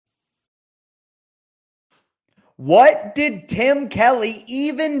What did Tim Kelly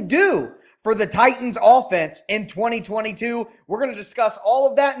even do for the Titans offense in 2022? We're going to discuss all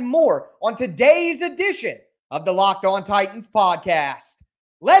of that and more on today's edition of the Locked On Titans podcast.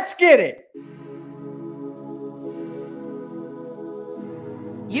 Let's get it.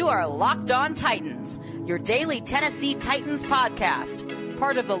 You are Locked On Titans, your daily Tennessee Titans podcast,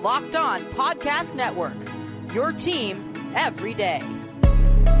 part of the Locked On Podcast Network, your team every day.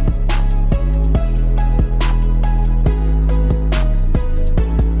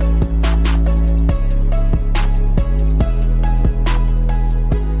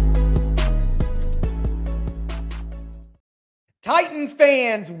 Titans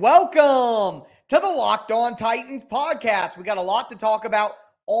fans, welcome to the Locked On Titans podcast. We got a lot to talk about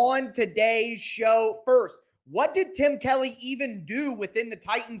on today's show. First, what did Tim Kelly even do within the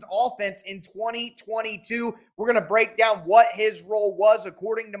Titans offense in 2022? We're going to break down what his role was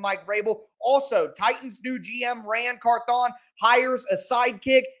according to Mike Vrabel. Also, Titans new GM Ran Carthon hires a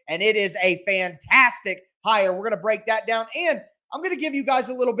sidekick, and it is a fantastic hire. We're going to break that down, and I'm going to give you guys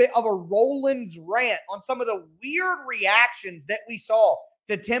a little bit of a Rollins rant on some of the weird reactions that we saw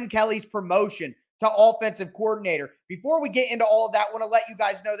to Tim Kelly's promotion to offensive coordinator. Before we get into all of that, I want to let you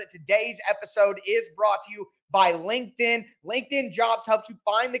guys know that today's episode is brought to you by LinkedIn. LinkedIn Jobs helps you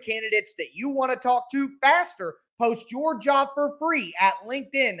find the candidates that you want to talk to faster. Post your job for free at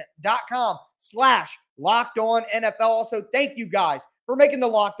linkedin.com/LockedOnNFL. Also, thank you guys for making the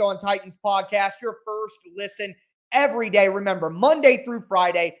Locked On Titans podcast your first listen every day. Remember, Monday through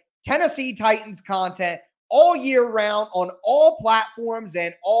Friday, Tennessee Titans content all year round on all platforms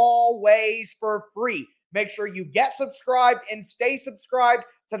and always for free. Make sure you get subscribed and stay subscribed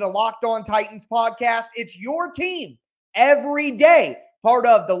to the Locked On Titans podcast. It's your team every day, part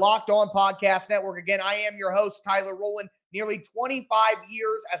of the Locked On Podcast Network. Again, I am your host, Tyler Rowland. Nearly 25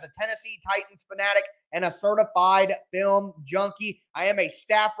 years as a Tennessee Titans fanatic and a certified film junkie. I am a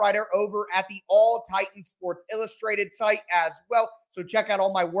staff writer over at the All Titans Sports Illustrated site as well. So check out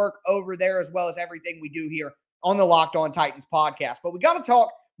all my work over there as well as everything we do here on the Locked On Titans podcast. But we got to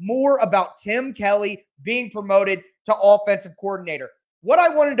talk more about Tim Kelly being promoted to offensive coordinator. What I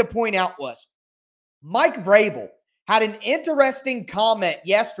wanted to point out was Mike Vrabel had an interesting comment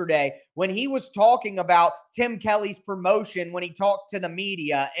yesterday when he was talking about Tim Kelly's promotion when he talked to the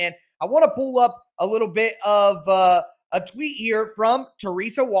media. And I want to pull up a little bit of a tweet here from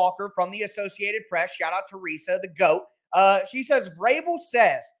Teresa Walker from the Associated Press. Shout out Teresa, the GOAT. She says, Vrabel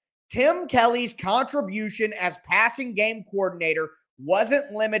says Tim Kelly's contribution as passing game coordinator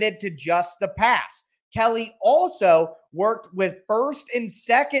wasn't limited to just the pass. Kelly also worked with first and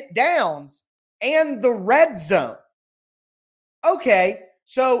second downs and the red zone. Okay,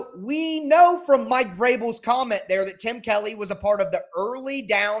 so we know from Mike Vrabel's comment there that Tim Kelly was a part of the early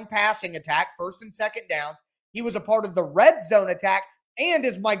down passing attack, first and second downs. He was a part of the red zone attack. And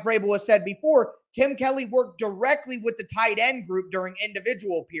as Mike Vrabel has said before, Tim Kelly worked directly with the tight end group during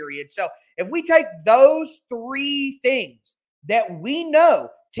individual periods. So if we take those three things that we know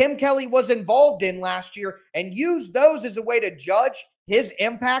Tim Kelly was involved in last year and use those as a way to judge his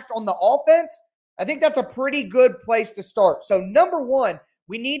impact on the offense, I think that's a pretty good place to start. So number one,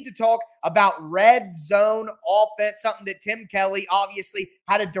 we need to talk about red zone offense, something that Tim Kelly obviously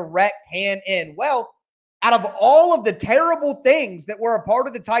had a direct hand in. Well, out of all of the terrible things that were a part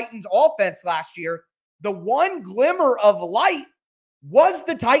of the Titans offense last year, the one glimmer of light was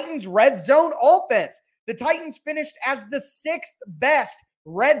the Titans red zone offense. The Titans finished as the sixth best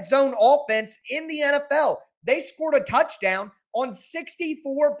red zone offense in the NFL. They scored a touchdown on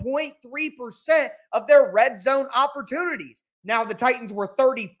 64.3% of their red zone opportunities. Now, the Titans were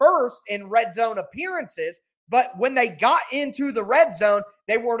 31st in red zone appearances, but when they got into the red zone,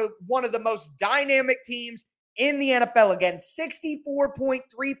 they were one of the most dynamic teams in the NFL. Again,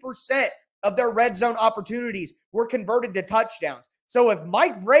 64.3% of their red zone opportunities were converted to touchdowns. So if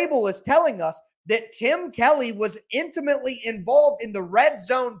Mike Vrabel is telling us that Tim Kelly was intimately involved in the red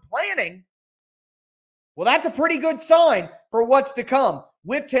zone planning, well, that's a pretty good sign for what's to come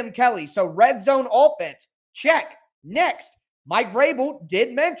with Tim Kelly. So red zone offense, check. Next, Mike Vrabel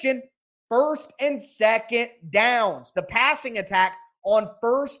did mention first and second downs, the passing attack on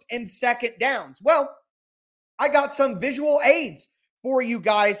first and second downs. Well, I got some visual aids for you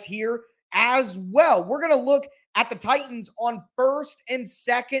guys here as well. We're going to look at the Titans on first and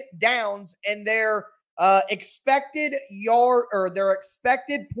second downs and their expected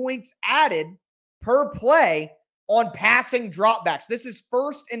points added per play on passing dropbacks. This is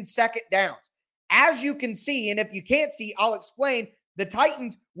first and second downs. As you can see, and if you can't see, I'll explain, the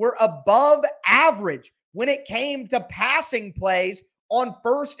Titans were above average when it came to passing plays on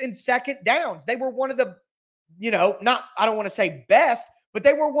first and second downs. They were one of I don't want to say best, but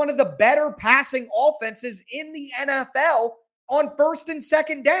they were one of the better passing offenses in the NFL on first and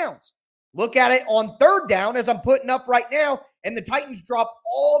second downs. Look at it on third down, as I'm putting up right now, and the Titans drop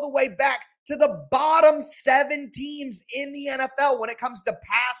all the way back to the bottom 7 teams in the NFL when it comes to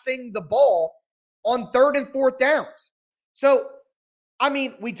passing the ball on third and fourth downs. So,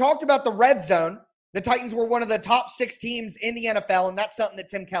 we talked about the red zone. The Titans were one of the top 6 teams in the NFL, and that's something that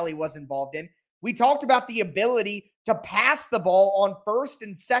Tim Kelly was involved in. We talked about the ability to pass the ball on first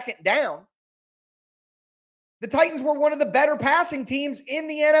and second down. The Titans were one of the better passing teams in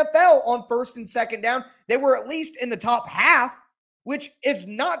the NFL on first and second down. They were at least in the top half, which is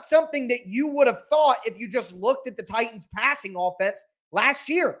not something that you would have thought if you just looked at the Titans' passing offense last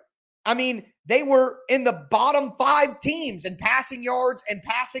year. They were in the bottom 5 teams in passing yards and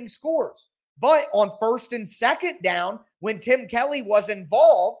passing scores. But on first and second down, when Tim Kelly was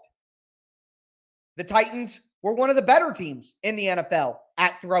involved, the Titans were one of the better teams in the NFL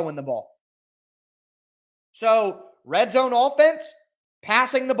at throwing the ball. So, red zone offense,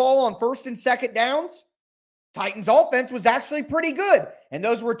 passing the ball on first and second downs, Titans offense was actually pretty good. And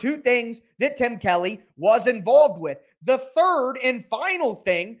those were 2 things that Tim Kelly was involved with. The third and final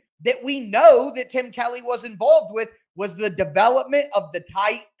thing that we know that Tim Kelly was involved with was the development of the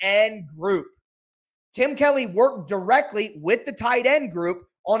tight end group. Tim Kelly worked directly with the tight end group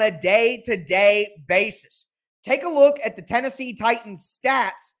on a day-to-day basis. Take a look at the Tennessee Titans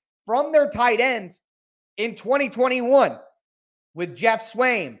stats from their tight ends in 2021 with Jeff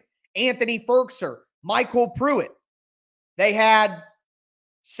Swaim, Anthony Firkser, Michael Pruitt. They had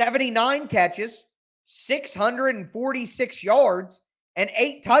 79 catches, 646 yards, and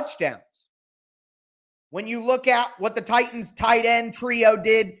 8 touchdowns. When you look at what the Titans tight end trio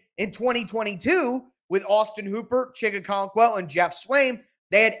did in 2022 with Austin Hooper, Chig Okonkwo, and Jeff Swaim,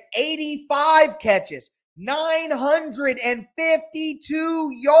 they had 85 catches,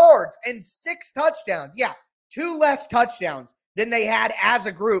 952 yards, and 6 touchdowns. Yeah, 2 less touchdowns than they had as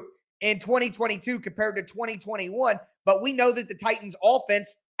a group in 2022 compared to 2021. But we know that the Titans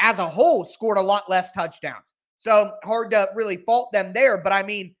offense as a whole scored a lot less touchdowns. So hard to really fault them there. But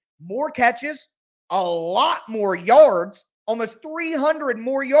more catches, a lot more yards, almost 300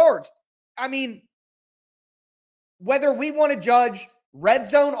 more yards. Whether we want to judge red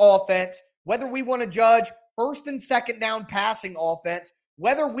zone offense, whether we want to judge first and second down passing offense,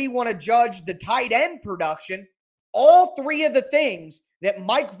 whether we want to judge the tight end production, all 3 of the things that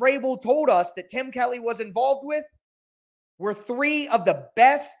Mike Vrabel told us that Tim Kelly was involved with were 3 of the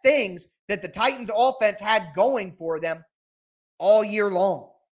best things that the Titans offense had going for them all year long.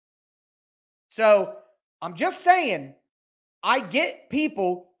 So I'm just saying, I get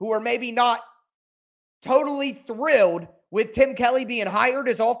people who are maybe not totally thrilled with Tim Kelly being hired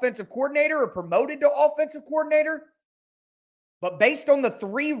as offensive coordinator or promoted to offensive coordinator. But based on the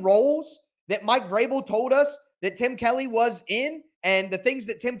 3 roles that Mike Vrabel told us that Tim Kelly was in and the things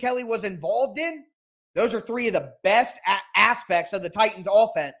that Tim Kelly was involved in, those are 3 of the best aspects of the Titans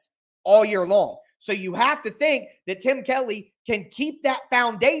offense all year long. So you have to think that Tim Kelly can keep that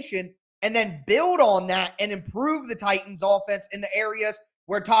foundation and then build on that and improve the Titans offense in the areas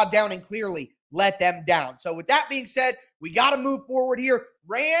where Todd Downing clearly let them down. So with that being said, we got to move forward here.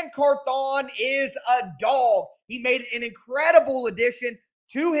 Ran Carthon is a dog. He made an incredible addition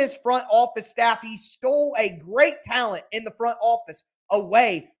to his front office staff. He stole a great talent in the front office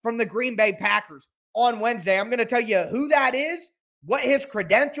away from the Green Bay Packers on Wednesday. I'm going to tell you who that is, what his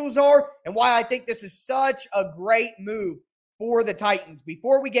credentials are, and why I think this is such a great move for the Titans.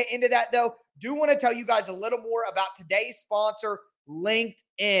 Before we get into that, though, do want to tell you guys a little more about today's sponsor,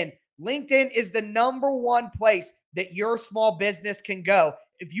 LinkedIn. LinkedIn is the number 1 place that your small business can go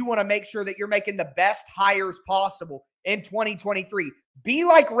if you want to make sure that you're making the best hires possible in 2023. Be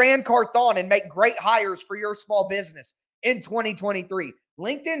like Ran Carthon and make great hires for your small business in 2023.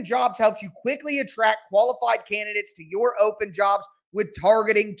 LinkedIn Jobs helps you quickly attract qualified candidates to your open jobs with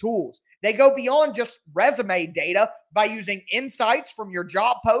targeting tools. They go beyond just resume data by using insights from your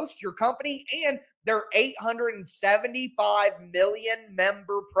job post, your company, and their 875 million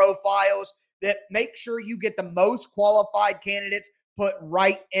member profiles that make sure you get the most qualified candidates put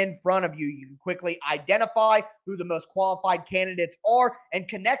right in front of you. You can quickly identify who the most qualified candidates are and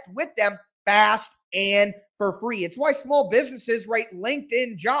connect with them fast and for free. It's why small businesses rate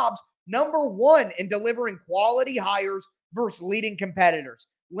LinkedIn Jobs number 1 in delivering quality hires versus leading competitors.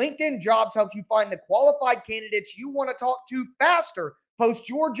 LinkedIn Jobs helps you find the qualified candidates you want to talk to faster. Post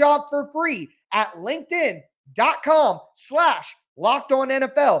your job for free at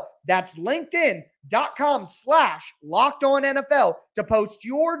linkedin.com/LockedOnNFL. That's linkedin.com/LockedOnNFL to post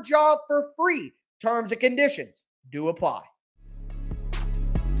your job for free. Terms and conditions do apply.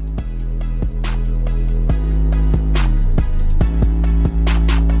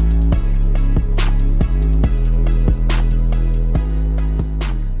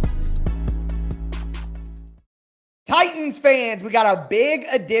 Titans fans, we got a big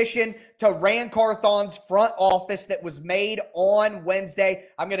addition to Ran Carthon's front office that was made on Wednesday.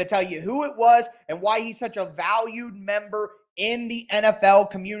 I'm going to tell you who it was and why he's such a valued member in the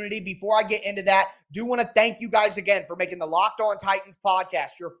NFL community. Before I get into that, do want to thank you guys again for making the Locked On Titans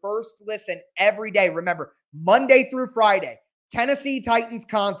podcast your first listen every day. Remember, Monday through Friday, Tennessee Titans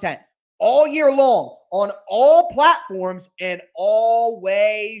content all year long on all platforms and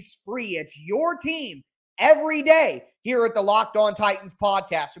always free. It's your team every day here at the Locked On Titans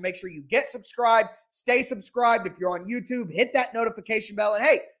podcast. So make sure you get subscribed, stay subscribed. If you're on YouTube, hit that notification bell. And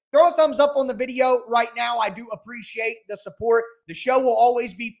hey, throw a thumbs up on the video right now. I do appreciate the support. The show will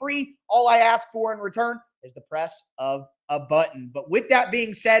always be free. All I ask for in return is the press of a button. But with that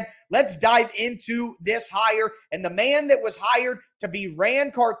being said, let's dive into this hire. And the man that was hired to be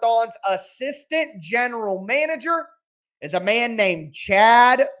Ran Carthon's assistant general manager is a man named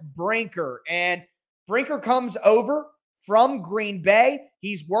Chad Brinker. And Brinker comes over from Green Bay.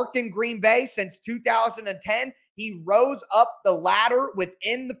 He's worked in Green Bay since 2010. He rose up the ladder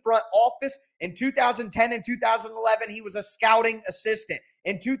within the front office. In 2010 and 2011, he was a scouting assistant.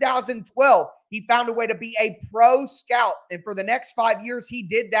 In 2012, he found a way to be a pro scout. And for the next 5 years, he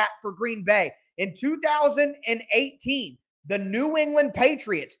did that for Green Bay. In 2018, the New England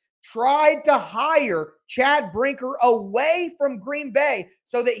Patriots tried to hire Chad Brinker away from Green Bay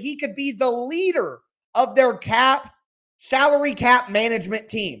so that he could be the leader of their salary cap management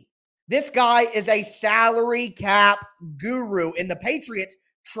team. This guy is a salary cap guru, and the Patriots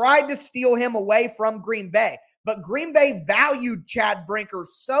tried to steal him away from Green Bay. But Green Bay valued Chad Brinker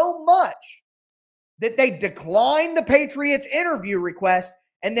so much that they declined the Patriots' interview request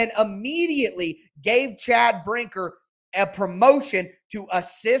and then immediately gave Chad Brinker a promotion to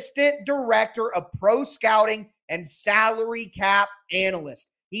assistant director of pro scouting and salary cap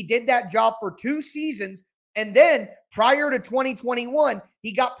analyst. He did that job for 2 seasons, and then prior to 2021,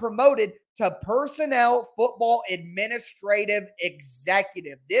 he got promoted to personnel football administrative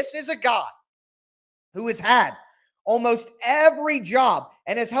executive. This is a guy who has had almost every job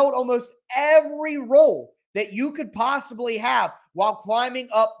and has held almost every role that you could possibly have while climbing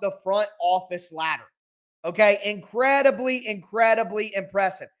up the front office ladder. Okay, incredibly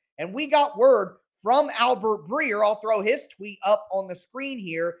impressive. And we got word from Albert Breer. I'll throw his tweet up on the screen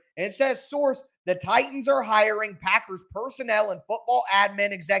here. And it says, source, the Titans are hiring Packers personnel and football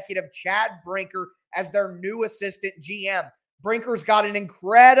admin executive Chad Brinker as their new assistant GM. Brinker's got an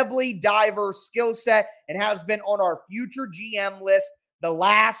incredibly diverse skill set and has been on our future GM list the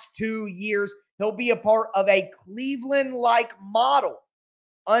last 2 years. He'll be a part of a Cleveland-like model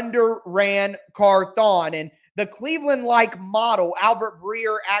under Ran Carthon. And the Cleveland-like model, Albert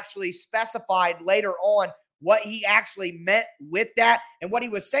Breer actually specified later on what he actually meant with that. And what he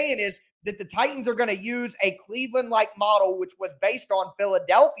was saying is that the Titans are going to use a Cleveland-like model, which was based on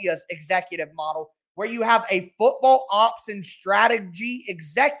Philadelphia's executive model, where you have a football ops and strategy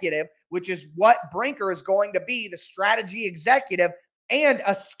executive, which is what Brinker is going to be, the strategy executive, and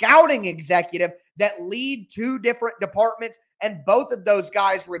a scouting executive that lead 2 different departments. And both of those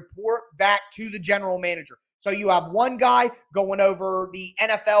guys report back to the general manager. So you have one guy going over the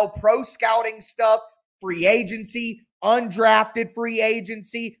NFL pro scouting stuff, free agency, undrafted free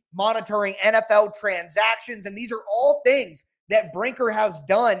agency, monitoring NFL transactions. And these are all things that Brinker has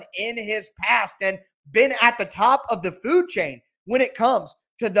done in his past and been at the top of the food chain when it comes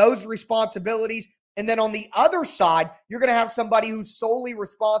to those responsibilities. And then on the other side, you're going to have somebody who's solely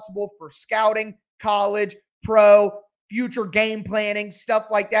responsible for scouting, college, pro, future game planning, stuff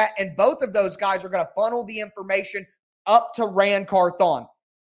like that. And both of those guys are going to funnel the information up to Ran Carthon.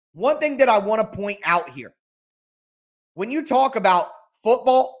 One thing that I want to point out here, when you talk about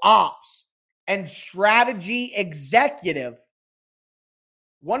football ops and strategy executive,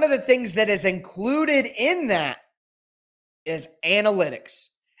 one of the things that is included in that is analytics.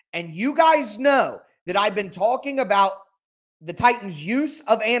 And you guys know that I've been talking about the Titans' use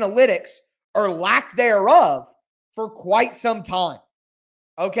of analytics or lack thereof for quite some time.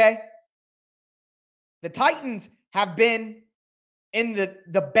 Okay? The Titans have been in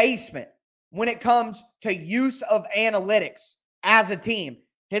the basement when it comes to use of analytics as a team.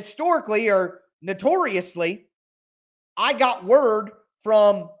 Historically or notoriously, I got word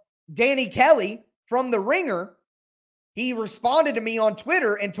from Danny Kelly from The Ringer. He responded to me on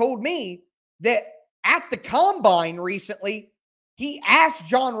Twitter and told me that at the Combine recently, he asked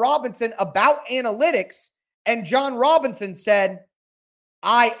John Robinson about analytics, and John Robinson said,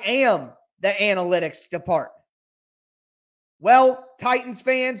 I am the analytics department. Well, Titans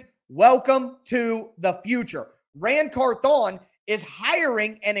fans, welcome to the future. Ran Carthon is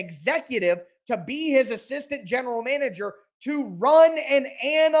hiring an executive to be his assistant general manager to run an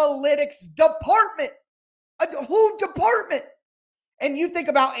analytics department, a whole department. And you think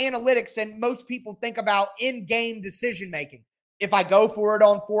about analytics, and most people think about in-game decision-making. If I go for it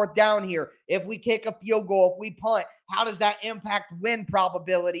on fourth down here, if we kick a field goal, if we punt, how does that impact win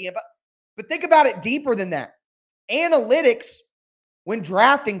probability? But think about it deeper than that. Analytics when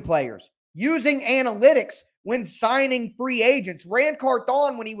drafting players, using analytics when signing free agents. Ran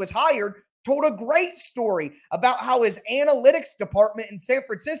Carthon, when he was hired, told a great story about how his analytics department in San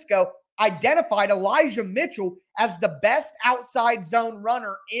Francisco identified Elijah Mitchell as the best outside zone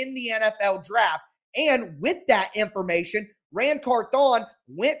runner in the NFL draft. And with that information, Ran Carthon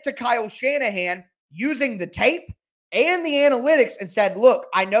went to Kyle Shanahan using the tape and the analytics and said, look,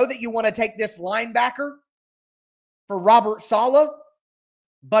 I know that you want to take this linebacker for Robert Saleh,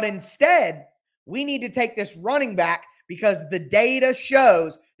 but instead, we need to take this running back because the data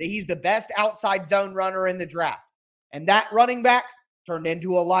shows that he's the best outside zone runner in the draft. And that running back turned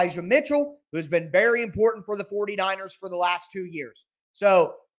into Elijah Mitchell, who's been very important for the 49ers for the last 2 years.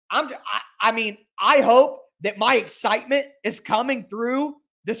 So I hope that my excitement is coming through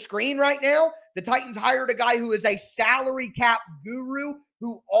the screen right now. The Titans hired a guy who is a salary cap guru,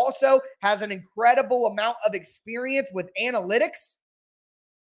 who also has an incredible amount of experience with analytics.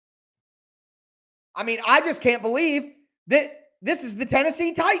 I mean, I just can't believe that this is the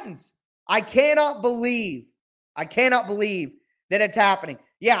Tennessee Titans. I cannot believe that it's happening.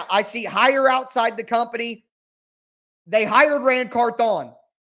 Yeah, I see hire outside the company. They hired Ran Carthon.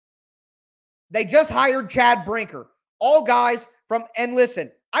 They just hired Chad Brinker. All guys from, and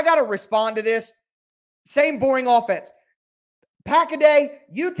listen, I got to respond to this. Same boring offense. Packaday,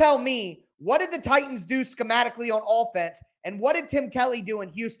 you tell me, what did the Titans do schematically on offense? And what did Tim Kelly do in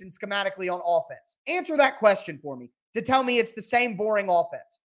Houston schematically on offense? Answer that question for me to tell me it's the same boring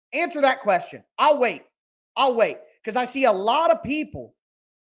offense. Answer that question. I'll wait. Because I see a lot of people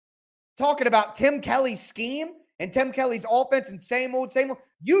talking about Tim Kelly's scheme and Tim Kelly's offense and same old.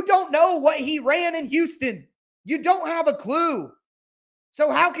 You don't know what he ran in Houston. You don't have a clue.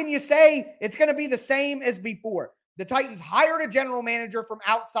 So how can you say it's going to be the same as before? The Titans hired a general manager from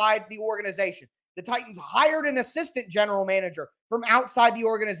outside the organization. The Titans hired an assistant general manager from outside the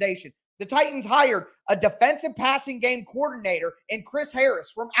organization. The Titans hired a defensive passing game coordinator in Chris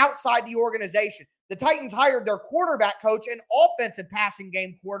Harris from outside the organization. The Titans hired their quarterback coach and offensive passing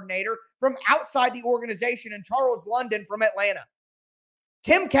game coordinator from outside the organization in Charles London from Atlanta.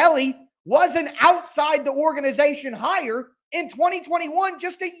 Tim Kelly was an outside the organization hire in 2021,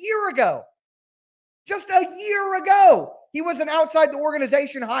 just a year ago. Just a year ago, he was an outside the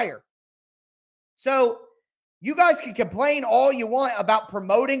organization hire. So you guys can complain all you want about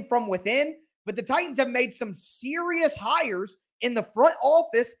promoting from within, but the Titans have made some serious hires in the front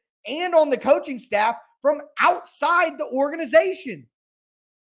office and on the coaching staff from outside the organization.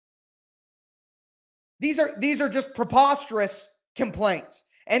 These are just preposterous complaints.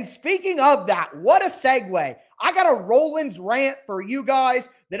 And speaking of that, what a segue. I got a Rollins rant for you guys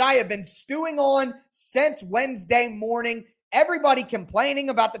that I have been stewing on since Wednesday morning. Everybody complaining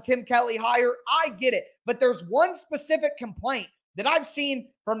about the Tim Kelly hire. I get it. But there's one specific complaint that I've seen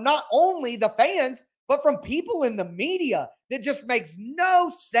from not only the fans, but from people in the media that just makes no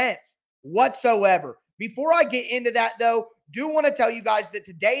sense whatsoever. Before I get into that, though, do want to tell you guys that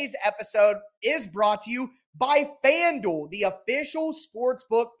today's episode is brought to you by FanDuel, the official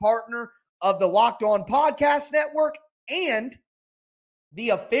sportsbook partner of the Locked On Podcast Network and the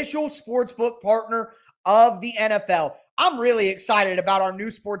official sportsbook partner of the NFL. I'm really excited about our new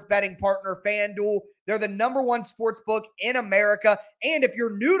sports betting partner, FanDuel. They're the number one sportsbook in America. And if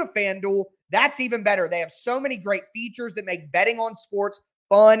you're new to FanDuel, that's even better. They have so many great features that make betting on sports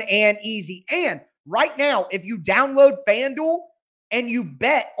fun and easy. And right now, if you download FanDuel and you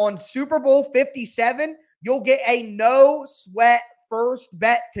bet on Super Bowl 57, you'll get a no-sweat first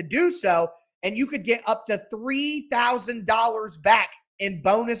bet to do so, and you could get up to $3,000 back in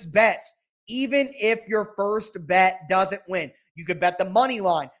bonus bets, even if your first bet doesn't win. You could bet the money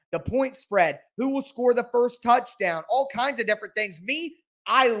line, the point spread, who will score the first touchdown, all kinds of different things.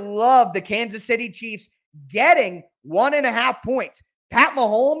 I love the Kansas City Chiefs getting 1.5 points. Pat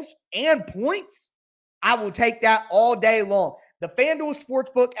Mahomes and points, I will take that all day long. The FanDuel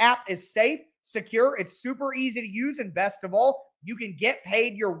Sportsbook app is safe, secure, it's super easy to use, and best of all, you can get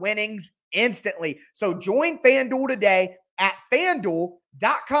paid your winnings instantly. So join FanDuel today at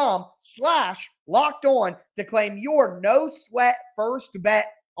FanDuel.com/LockedOn to claim your no-sweat first bet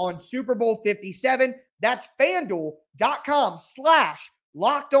on Super Bowl 57. That's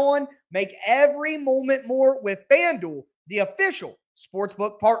FanDuel.com/LockedOn. Make every moment more with FanDuel, the official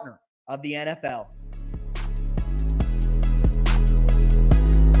sportsbook partner of the NFL.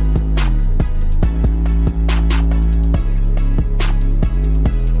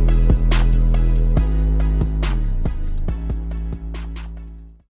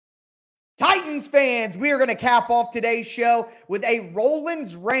 Titans fans, we are going to cap off today's show with a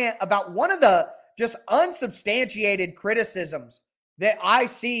Rollins rant about one of the just unsubstantiated criticisms that I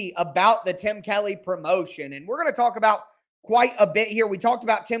see about the Tim Kelly promotion. And we're going to talk about quite a bit here. We talked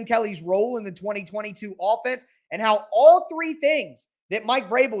about Tim Kelly's role in the 2022 offense and how all three things that Mike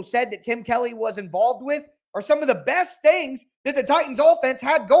Vrabel said that Tim Kelly was involved with are some of the best things that the Titans offense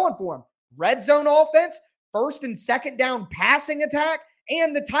had going for him. Red zone offense, first and second down passing attack,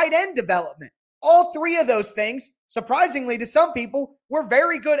 and the tight end development. All three of those things, surprisingly to some people, were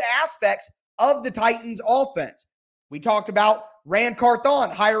very good aspects of the Titans offense. We talked about Rand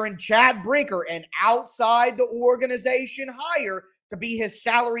Carthon hiring Chad Brinker, an outside the organization hire, to be his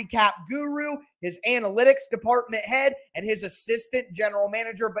salary cap guru, his analytics department head, and his assistant general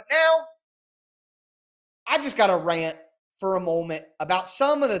manager. But now, I just got to rant for a moment about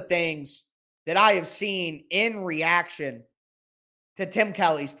some of the things that I have seen in reaction to Tim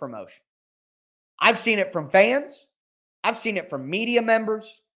Kelly's promotion. I've seen it from fans. I've seen it from media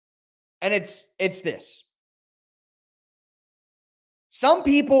members. And it's this. Some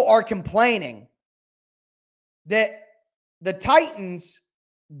people are complaining that the Titans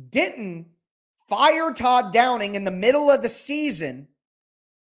didn't fire Todd Downing in the middle of the season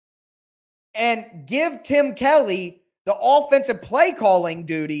and give Tim Kelly the offensive play calling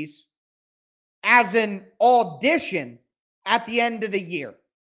duties as an audition at the end of the year.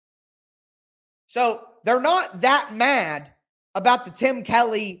 So they're not that mad about the Tim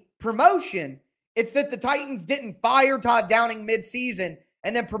Kelly promotion. It's that the Titans didn't fire Todd Downing midseason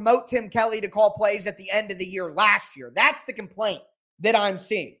and then promote Tim Kelly to call plays at the end of the year last year. That's the complaint that I'm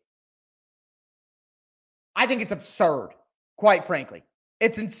seeing. I think it's absurd, quite frankly.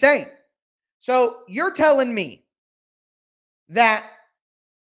 It's insane. So you're telling me that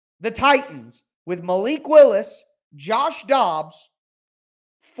the Titans, with Malik Willis, Josh Dobbs,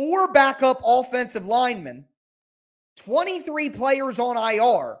 4 backup offensive linemen, 23 players on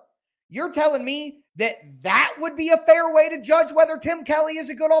IR, you're telling me that that would be a fair way to judge whether Tim Kelly is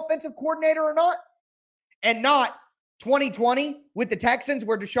a good offensive coordinator or not? And not 2020 with the Texans,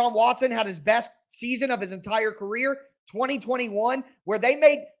 where Deshaun Watson had his best season of his entire career, 2021, where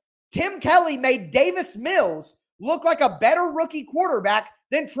Tim Kelly made Davis Mills look like a better rookie quarterback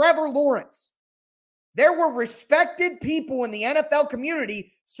than Trevor Lawrence. There were respected people in the NFL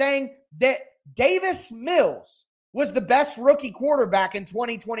community saying that Davis Mills was the best rookie quarterback in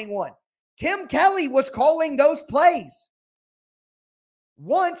 2021. Tim Kelly was calling those plays.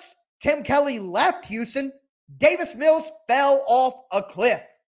 Once Tim Kelly left Houston, Davis Mills fell off a cliff.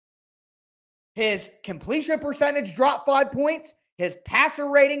 His completion percentage dropped 5 points. His passer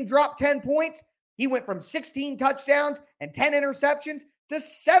rating dropped 10 points. He went from 16 touchdowns and 10 interceptions to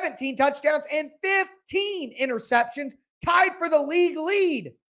 17 touchdowns and 15 interceptions, tied for the league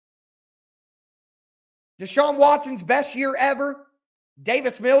lead. Deshaun Watson's best year ever.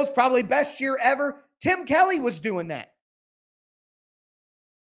 Davis Mills, probably best year ever. Tim Kelly was doing that.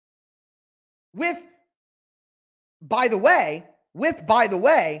 By the way,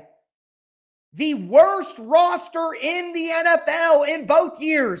 the worst roster in the NFL in both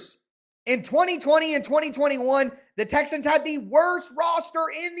years. In 2020 and 2021, the Texans had the worst roster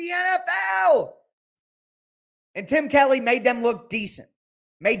in the NFL. And Tim Kelly made them look decent,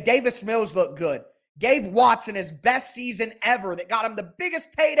 made Davis Mills look good, gave Watson his best season ever that got him the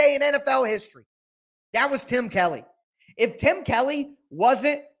biggest payday in NFL history. That was Tim Kelly. If Tim Kelly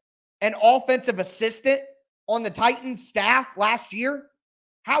wasn't an offensive assistant on the Titans staff last year,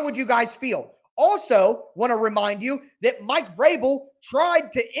 how would you guys feel? Also, want to remind you that Mike Vrabel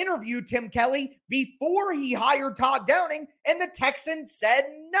tried to interview Tim Kelly before he hired Todd Downing, and the Texans said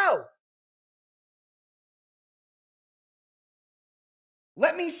no.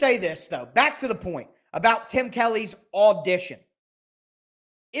 Let me say this, though, back to the point about Tim Kelly's audition.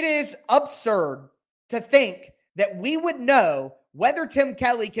 It is absurd to think that we would know whether Tim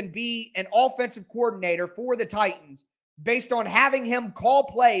Kelly can be an offensive coordinator for the Titans based on having him call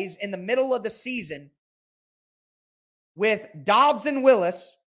plays in the middle of the season with Dobbs and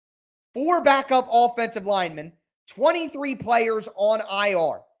Willis, 4 backup offensive linemen, 23 players on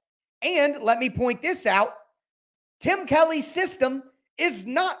IR. And let me point this out. Tim Kelly's system is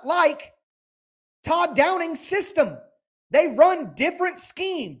not like Todd Downing's system. They run different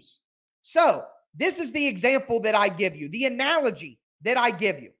schemes. So this is the example that I give you, the analogy that I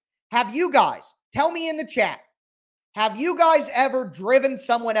give you. Have you guys, tell me in the chat, have you guys ever driven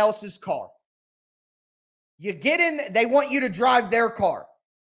someone else's car? You get in, they want you to drive their car.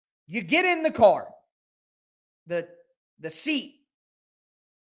 You get in the car. The seat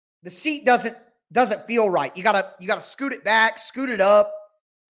doesn't feel right. You gotta scoot it back, scoot it up,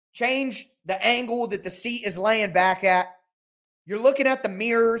 change the angle that the seat is laying back at. You're looking at the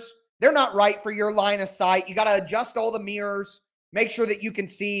mirrors. They're not right for your line of sight. You got to adjust all the mirrors, make sure that you can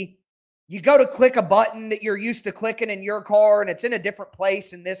see. You go to click a button that you're used to clicking in your car, and it's in a different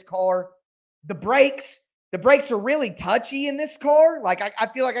place in this car. The brakes are really touchy in this car. Like, I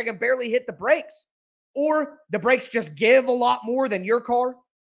feel like I can barely hit the brakes. Or the brakes just give a lot more than your car.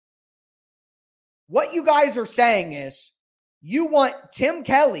 What you guys are saying is you want Tim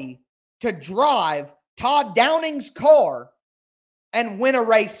Kelly to drive Todd Downing's car and win a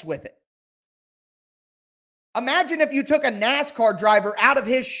race with it. Imagine if you took a NASCAR driver out of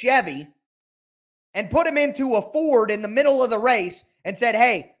his Chevy and put him into a Ford in the middle of the race and said,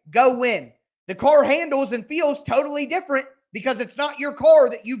 hey, go win. The car handles and feels totally different because it's not your car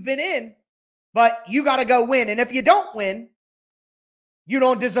that you've been in, but you got to go win. And if you don't win, you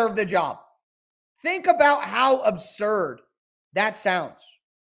don't deserve the job. Think about how absurd that sounds.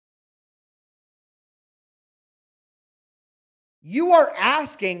 You are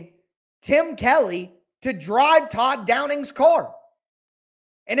asking Tim Kelly to drive Todd Downing's car.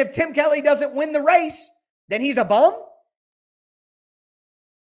 And if Tim Kelly doesn't win the race, then he's a bum?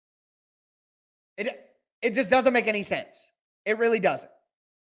 It just doesn't make any sense. It really doesn't.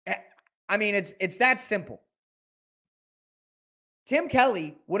 I mean, it's that simple. Tim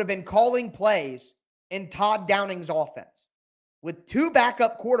Kelly would have been calling plays in Todd Downing's offense with two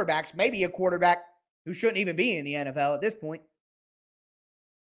backup quarterbacks, maybe a quarterback who shouldn't even be in the NFL at this point.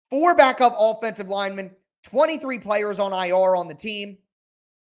 4 backup offensive linemen, 23 players on IR on the team.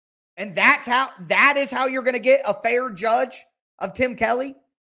 And that is how you're going to get a fair judge of Tim Kelly.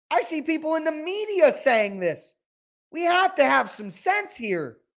 I see people in the media saying this. We have to have some sense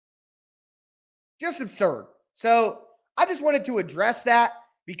here. Just absurd. So I just wanted to address that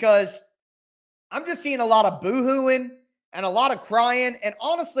because I'm just seeing a lot of boo-hooing and a lot of crying and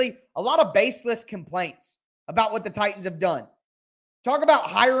honestly, a lot of baseless complaints about what the Titans have done. Talk about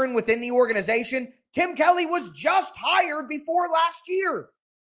hiring within the organization. Tim Kelly was just hired before last year.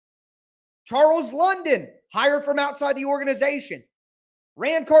 Charles London, hired from outside the organization.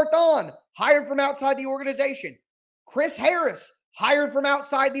 Ran Carthon, hired from outside the organization. Chris Harris, hired from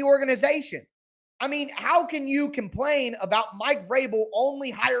outside the organization. I mean, how can you complain about Mike Vrabel only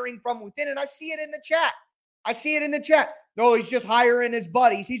hiring from within? And I see it in the chat. No, he's just hiring his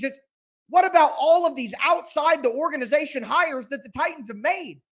buddies. What about all of these outside the organization hires that the Titans have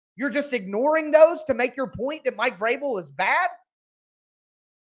made? You're just ignoring those to make your point that Mike Vrabel is bad?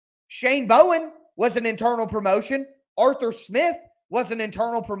 Shane Bowen was an internal promotion. Arthur Smith was an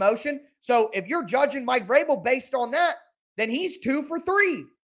internal promotion. So if you're judging Mike Vrabel based on that, then he's 2 for 3.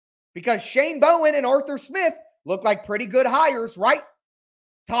 Because Shane Bowen and Arthur Smith look like pretty good hires, right?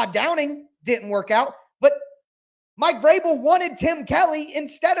 Todd Downing didn't work out. But Mike Vrabel wanted Tim Kelly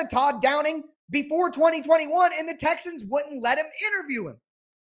instead of Todd Downing before 2021, and the Texans wouldn't let him interview him.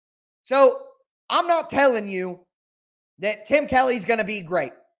 So I'm not telling you that Tim Kelly's going to be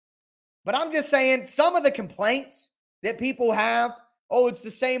great. But I'm just saying some of the complaints that people have, oh, it's the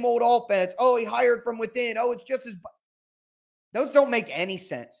same old offense. Oh, he hired from within. Oh, it's just as... Those don't make any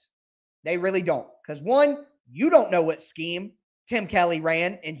sense. They really don't. Because one, you don't know what scheme Tim Kelly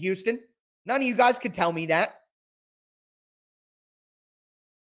ran in Houston. None of you guys could tell me that.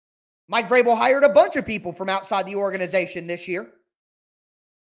 Mike Vrabel hired a bunch of people from outside the organization this year.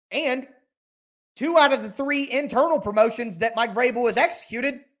 And 2 out of the 3 internal promotions that Mike Vrabel has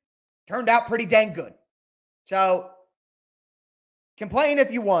executed turned out pretty dang good. So, complain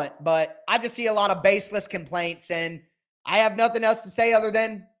if you want, but I just see a lot of baseless complaints, and I have nothing else to say other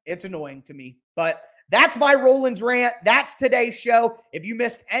than it's annoying to me. But that's my Rollins rant. That's today's show. If you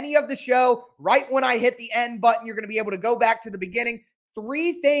missed any of the show, right when I hit the end button, you're going to be able to go back to the beginning.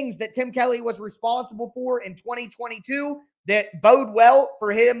 3 things that Tim Kelly was responsible for in 2022 that bode well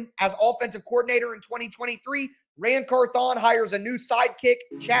for him as offensive coordinator in 2023. Ran Carthon hires a new sidekick,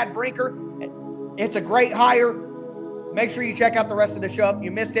 Chad Brinker. It's a great hire. Make sure you check out the rest of the show if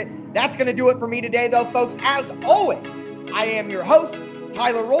you missed it. That's going to do it for me today, though, folks. As always, I am your host,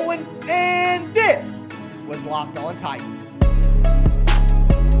 Tyler Rowland, and this was Locked On Titans.